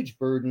huge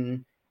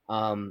burden,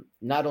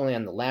 not only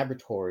on the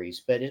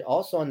laboratories, but it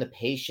also on the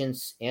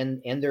patients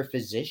and their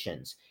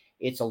physicians.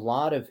 It's a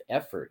lot of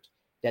effort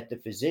that the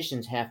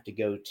physicians have to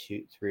go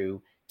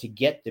through to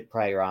get the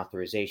prior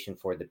authorization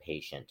for the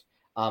patient.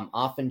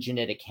 Often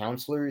genetic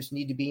counselors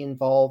need to be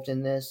involved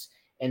in this.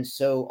 And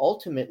so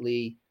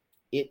ultimately,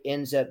 it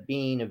ends up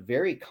being a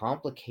very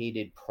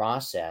complicated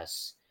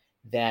process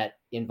that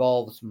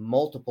involves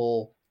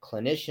multiple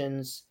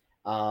clinicians.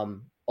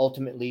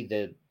 Ultimately,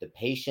 the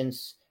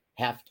patients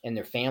and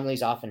their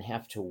families often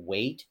have to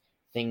wait.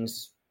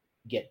 Things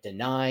get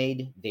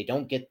denied. They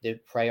don't get the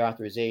prior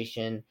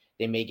authorization.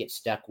 They may get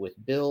stuck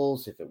with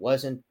bills if it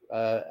wasn't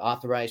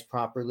authorized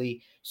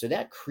properly. So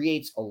that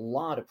creates a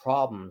lot of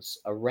problems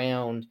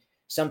around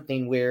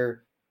something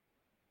where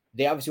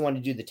they obviously want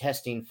to do the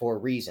testing for a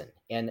reason.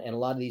 And a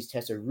lot of these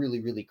tests are really,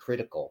 really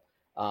critical,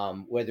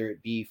 whether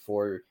it be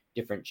for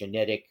different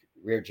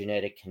rare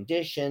genetic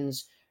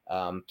conditions,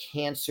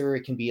 cancer.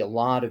 It can be a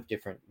lot of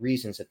different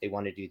reasons that they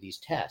want to do these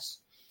tests.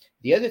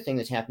 The other thing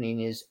that's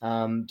happening is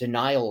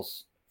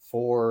denials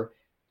for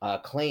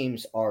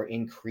claims are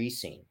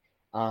increasing.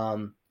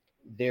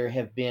 There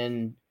have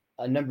been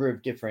a number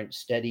of different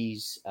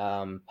studies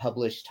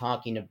published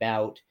talking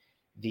about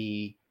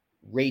the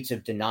rates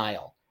of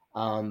denial.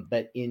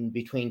 But in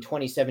between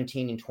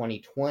 2017 and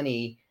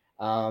 2020,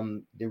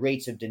 the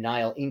rates of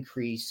denial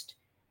increased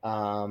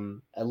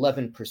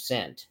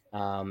 11%.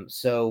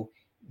 So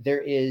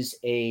there is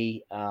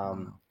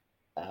Wow.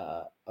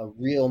 a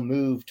real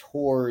move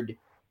toward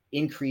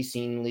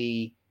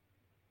increasingly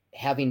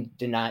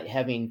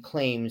having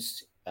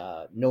claims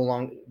no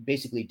longer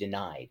basically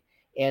denied.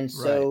 And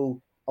Right.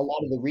 so a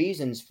lot of the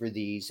reasons for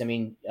these, I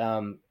mean,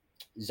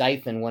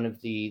 Xiphon, one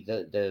of the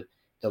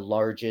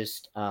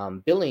largest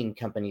billing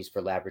companies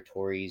for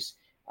laboratories,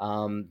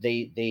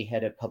 they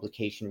had a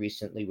publication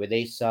recently where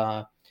they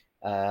saw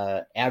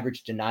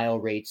average denial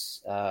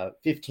rates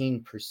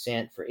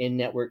 15% for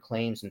in-network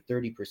claims and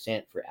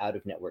 30% for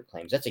out-of-network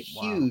claims. That's a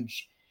Wow.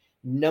 huge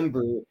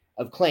number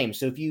of claims.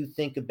 So if you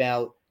think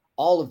about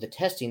all of the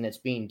testing that's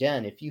being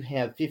done, if you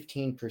have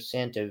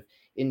 15% of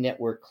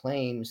in-network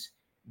claims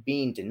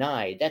being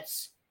denied,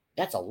 that's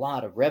a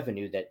lot of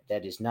revenue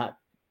that is not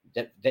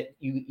that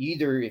you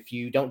either, if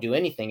you don't do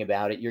anything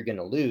about it, you're going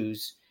to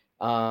lose,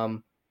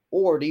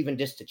 or even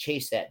just to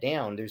chase that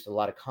down, there's a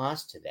lot of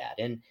cost to that.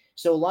 And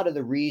so a lot of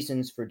the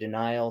reasons for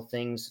denial,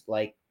 things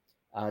like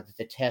that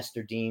the tests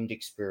are deemed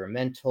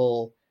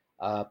experimental,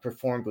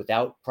 performed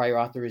without prior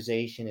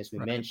authorization, as we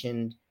Right.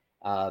 mentioned,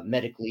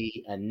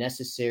 medically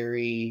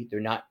unnecessary. They're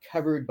not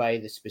covered by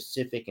the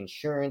specific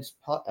insurance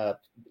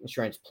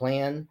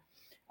plan.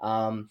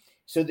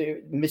 So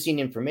they're missing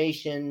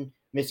information,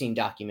 missing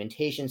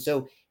documentation.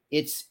 So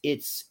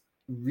it's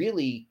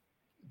really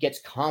gets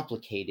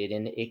complicated,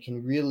 and it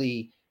can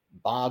really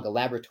bog a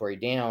laboratory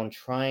down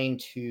trying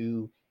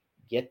to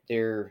get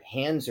their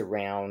hands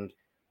around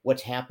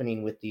what's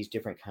happening with these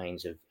different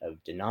kinds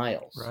of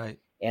denials. Right.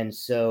 And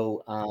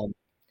so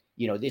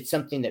it's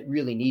something that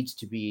really needs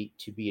to be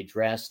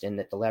addressed, and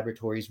that the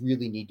laboratories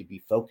really need to be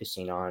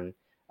focusing on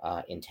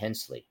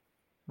intensely.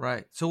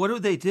 Right. So what do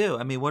they do?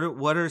 I mean, what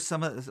are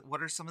some of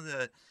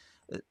the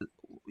uh,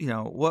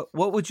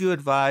 what would you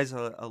advise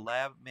a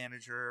lab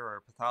manager or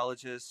a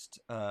pathologist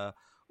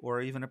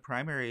or even a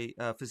primary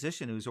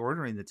physician who's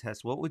ordering the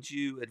test? What would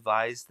you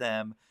advise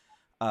them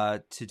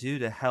to do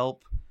to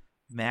help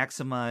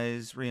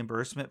maximize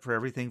reimbursement for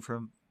everything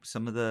from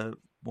some of the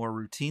more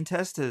routine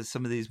tests to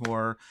some of these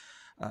more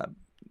uh,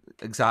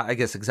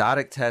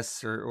 exotic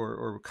tests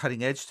or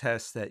cutting edge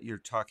tests that you're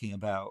talking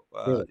about?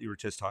 Really? You were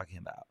just talking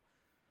about.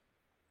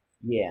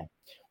 Yeah.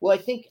 Well,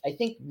 I think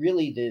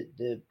really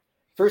the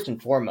first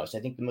and foremost, I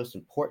think the most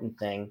important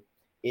thing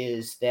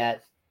is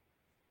that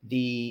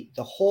the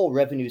whole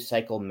revenue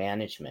cycle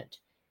management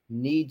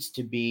needs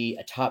to be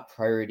a top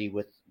priority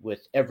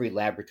with every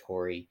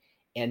laboratory,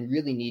 and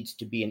really needs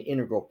to be an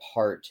integral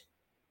part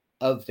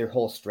of their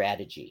whole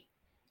strategy.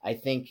 I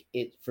think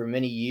it for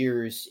many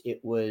years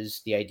it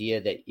was the idea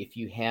that if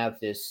you have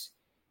this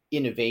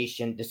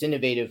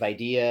innovative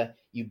idea,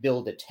 you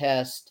build a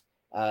test,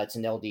 it's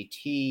an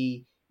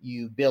LDT,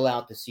 you bill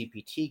out the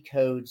CPT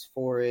codes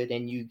for it,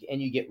 and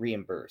you get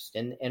reimbursed.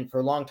 And for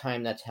a long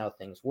time, that's how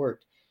things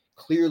worked.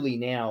 Clearly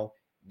now,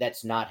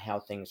 that's not how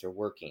things are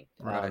working.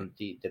 Right.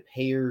 The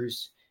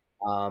payers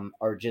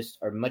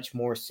are much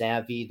more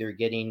savvy. They're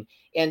getting,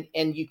 and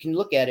you can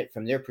look at it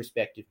from their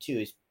perspective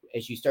too.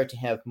 As you start to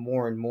have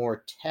more and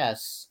more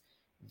tests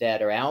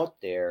that are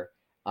out there,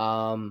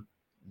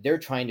 they're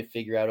trying to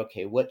figure out,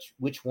 okay,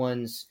 which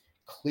ones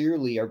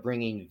clearly are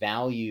bringing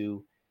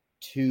value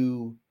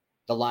to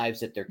the lives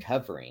that they're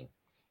covering,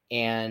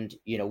 and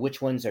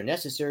which ones are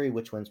necessary,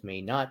 which ones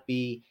may not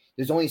be.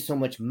 There's only so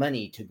much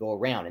money to go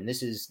around, and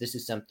this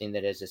is something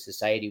that as a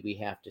society we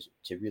have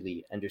to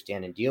really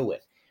understand and deal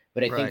with.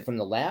 But I think Right. from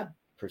the lab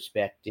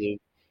perspective,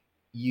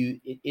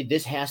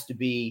 this has to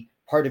be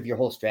part of your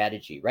whole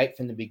strategy right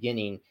from the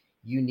beginning.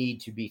 You need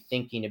to be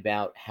thinking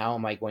about, how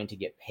am I going to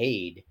get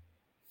paid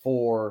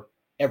for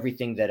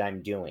everything that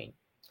I'm doing?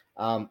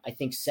 I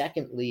think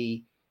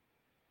secondly,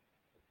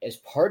 as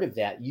part of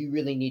that, you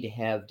really need to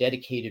have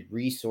dedicated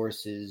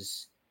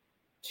resources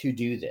to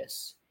do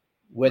this,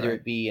 whether Right.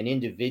 it be an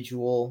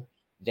individual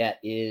that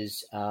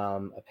is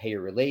a payer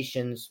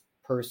relations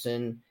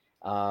person,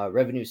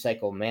 revenue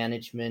cycle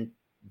management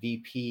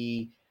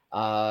VP.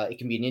 It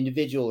can be an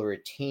individual or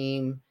a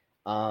team.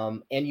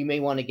 And you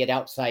may want to get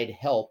outside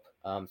help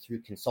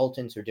through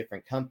consultants or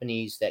different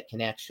companies that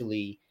can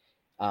actually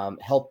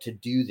help to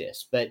do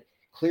this. But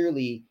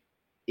clearly,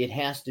 it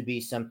has to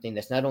be something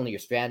that's not only your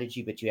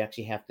strategy, but you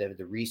actually have to have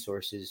the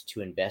resources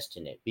to invest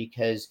in it.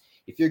 Because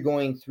if you're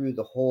going through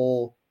the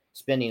whole,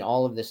 spending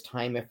all of this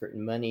time, effort,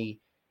 and money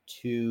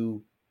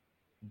to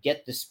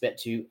get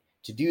to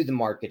do the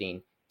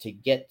marketing, to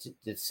get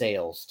the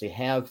sales, to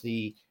have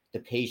the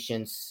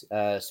patient's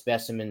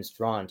specimens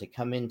drawn, to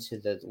come into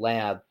the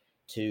lab,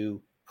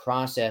 to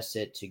process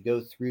it, to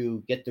go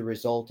through, get the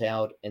result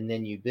out, and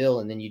then you bill,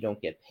 and then you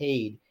don't get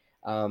paid,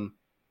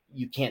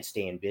 you can't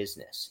stay in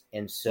business.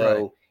 And Right.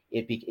 so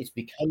it's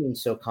becoming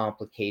so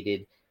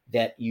complicated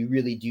that you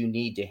really do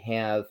need to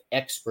have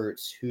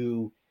experts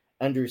who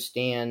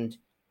understand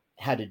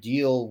how to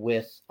deal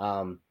with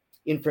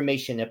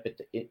information up at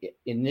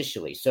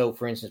initially. So,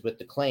 for instance, with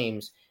the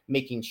claims,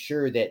 making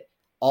sure that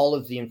all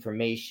of the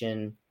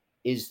information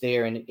is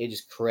there and it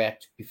is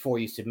correct before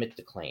you submit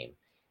the claim.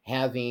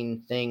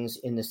 Having things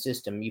in the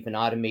system, even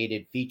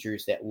automated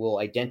features that will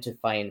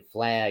identify and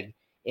flag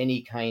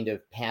any kind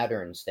of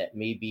patterns that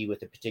may be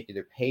with a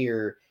particular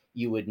payer.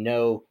 You would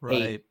know,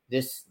 hey, Right.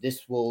 this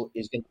will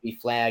is going to be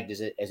flagged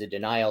as a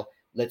denial.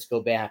 Let's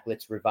go back,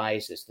 let's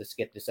revise this, let's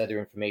get this other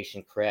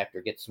information correct,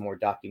 or get some more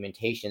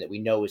documentation that we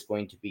know is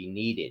going to be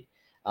needed.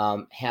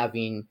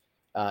 Having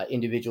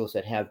individuals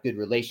that have good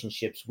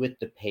relationships with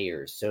the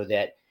payers so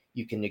that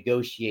you can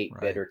negotiate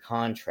Right. better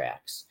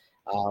contracts.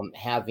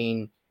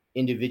 Having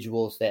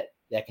individuals that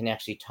can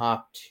actually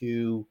talk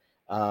to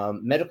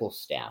medical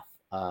staff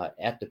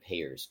at the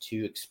payers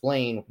to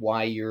explain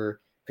why your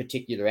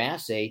particular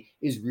assay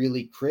is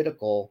really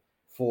critical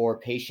for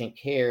patient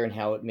care and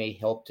how it may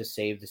help to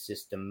save the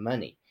system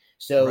money.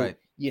 So, Right.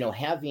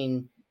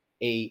 having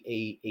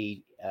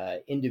a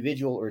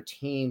individual or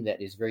team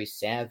that is very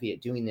savvy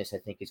at doing this, I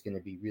think, is going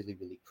to be really,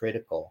 really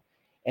critical.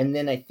 And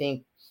then I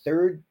think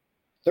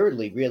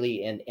thirdly,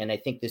 really, and I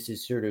think this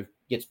is sort of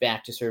gets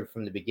back to sort of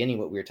from the beginning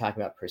what we were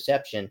talking about,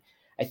 perception.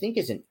 I think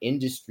as an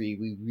industry,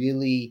 we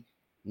really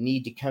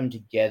need to come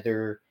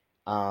together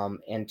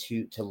and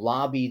to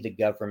lobby the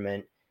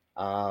government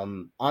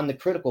on the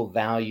critical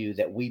value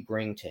that we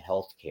bring to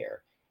healthcare,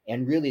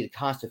 and really the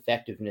cost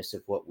effectiveness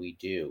of what we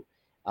do,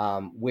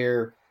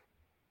 where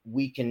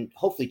we can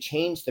hopefully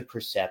change the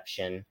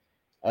perception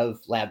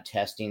of lab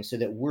testing so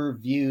that we're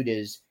viewed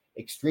as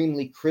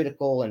extremely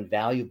critical and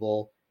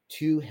valuable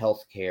to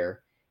healthcare,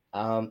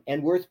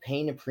 and worth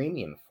paying a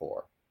premium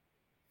for.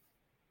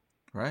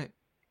 Right.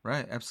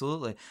 Right.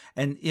 Absolutely.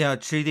 And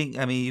treating.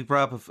 I mean, you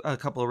brought up a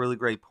couple of really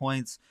great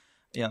points.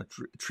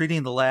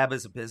 Treating the lab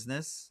as a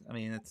business. I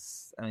mean,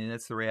 it's. I mean,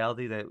 that's the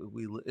reality that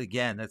we.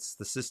 Again, that's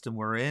the system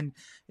we're in.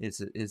 Is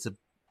a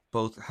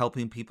both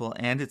helping people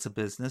and it's a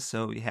business.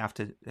 So you have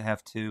to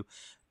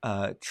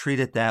treat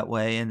it that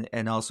way,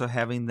 and also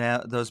having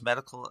those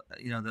medical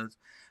those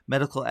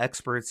medical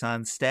experts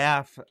on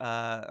staff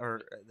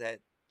or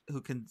that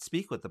who can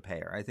speak with the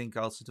payer. I think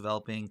also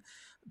developing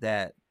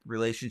that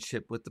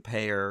relationship with the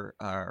payer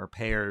or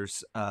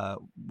payers,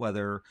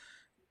 whether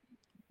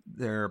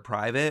they're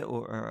private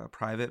or a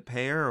private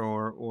payer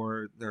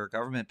or they're a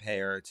government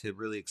payer, to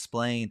really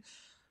explain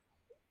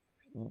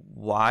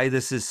why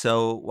this is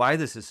so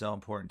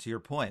important. To your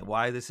point,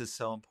 why this is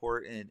so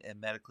important and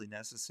medically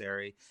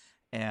necessary,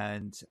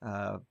 and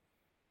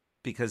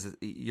because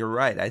you're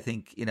right. I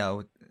think I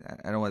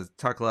don't want to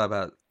talk a lot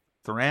about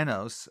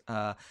Theranos,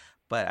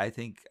 but I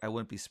think I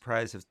wouldn't be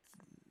surprised if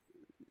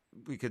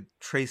we could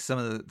trace some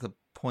of the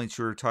points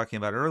you were talking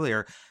about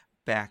earlier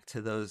back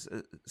to those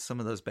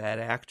some of those bad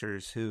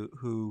actors who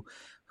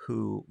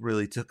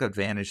really took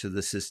advantage of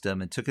the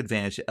system and took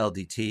advantage of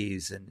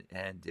LDTs.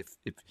 And if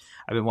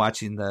I've been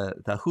watching the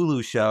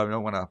Hulu show, I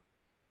don't want to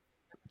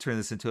turn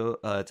this into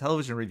a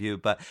television review,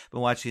 but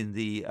been watching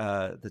the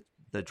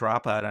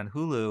Dropout on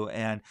Hulu,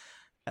 and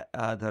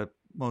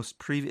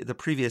the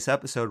previous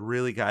episode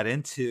really got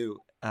into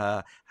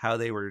how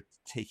they were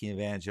taking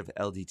advantage of the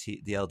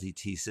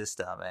LDT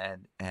system,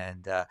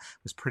 and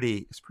was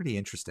pretty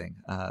interesting.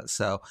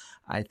 So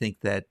I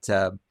think that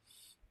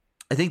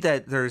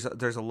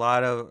there's a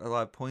lot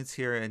of points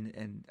here,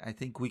 and I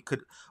think we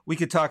could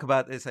talk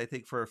about this, I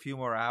think, for a few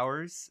more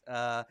hours.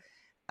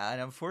 And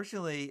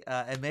unfortunately,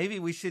 and maybe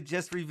we should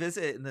just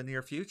revisit it in the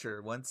near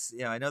future. Once,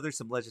 I know there's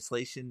some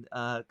legislation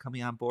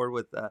coming on board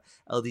with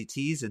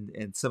LDTs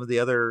and some of the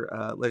other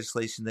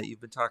legislation that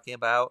you've been talking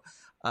about.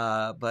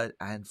 But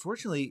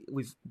unfortunately,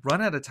 we've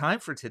run out of time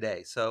for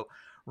today. So,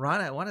 Ron,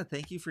 I want to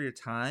thank you for your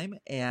time,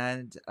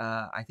 and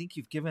I think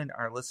you've given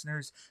our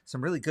listeners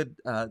some really good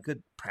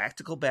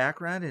practical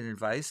background and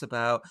advice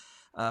about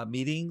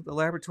meeting the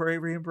laboratory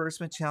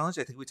reimbursement challenge.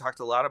 I think we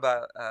talked a lot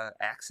about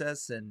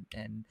access and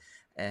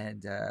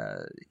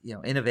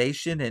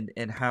innovation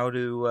and how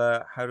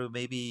to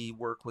maybe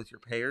work with your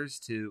payers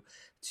to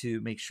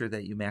make sure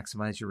that you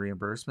maximize your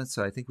reimbursement.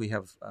 So I think we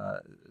have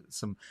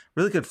some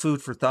really good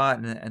food for thought.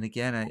 And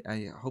again,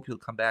 I hope you'll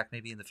come back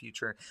maybe in the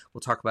future.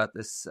 We'll talk about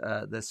this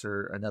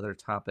or another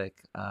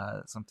topic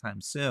sometime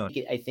soon.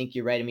 I think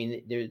you're right. I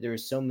mean, there are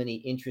so many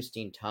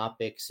interesting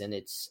topics, and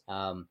it's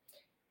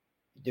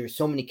there's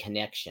so many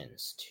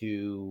connections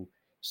to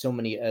so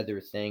many other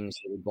things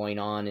that are going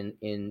on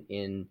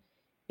in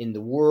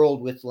the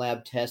world with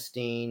lab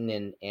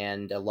testing,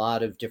 and a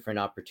lot of different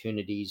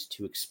opportunities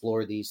to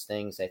explore these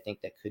things. I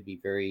think that could be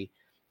very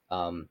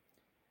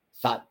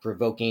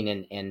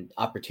thought-provoking, and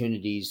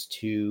opportunities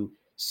to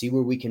see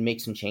where we can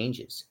make some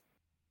changes.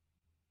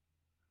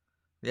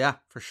 Yeah,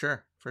 for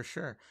sure.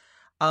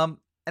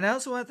 And I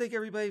also want to thank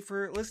everybody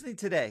for listening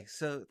today.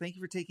 So thank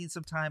you for taking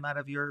some time out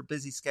of your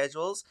busy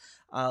schedules.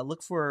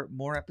 Look for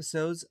more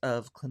episodes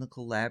of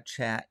Clinical Lab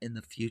Chat in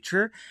the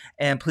future.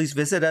 And please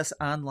visit us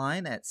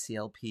online at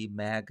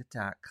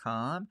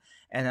clpmag.com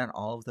and on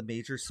all of the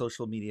major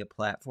social media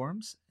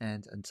platforms.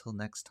 And until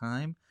next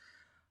time.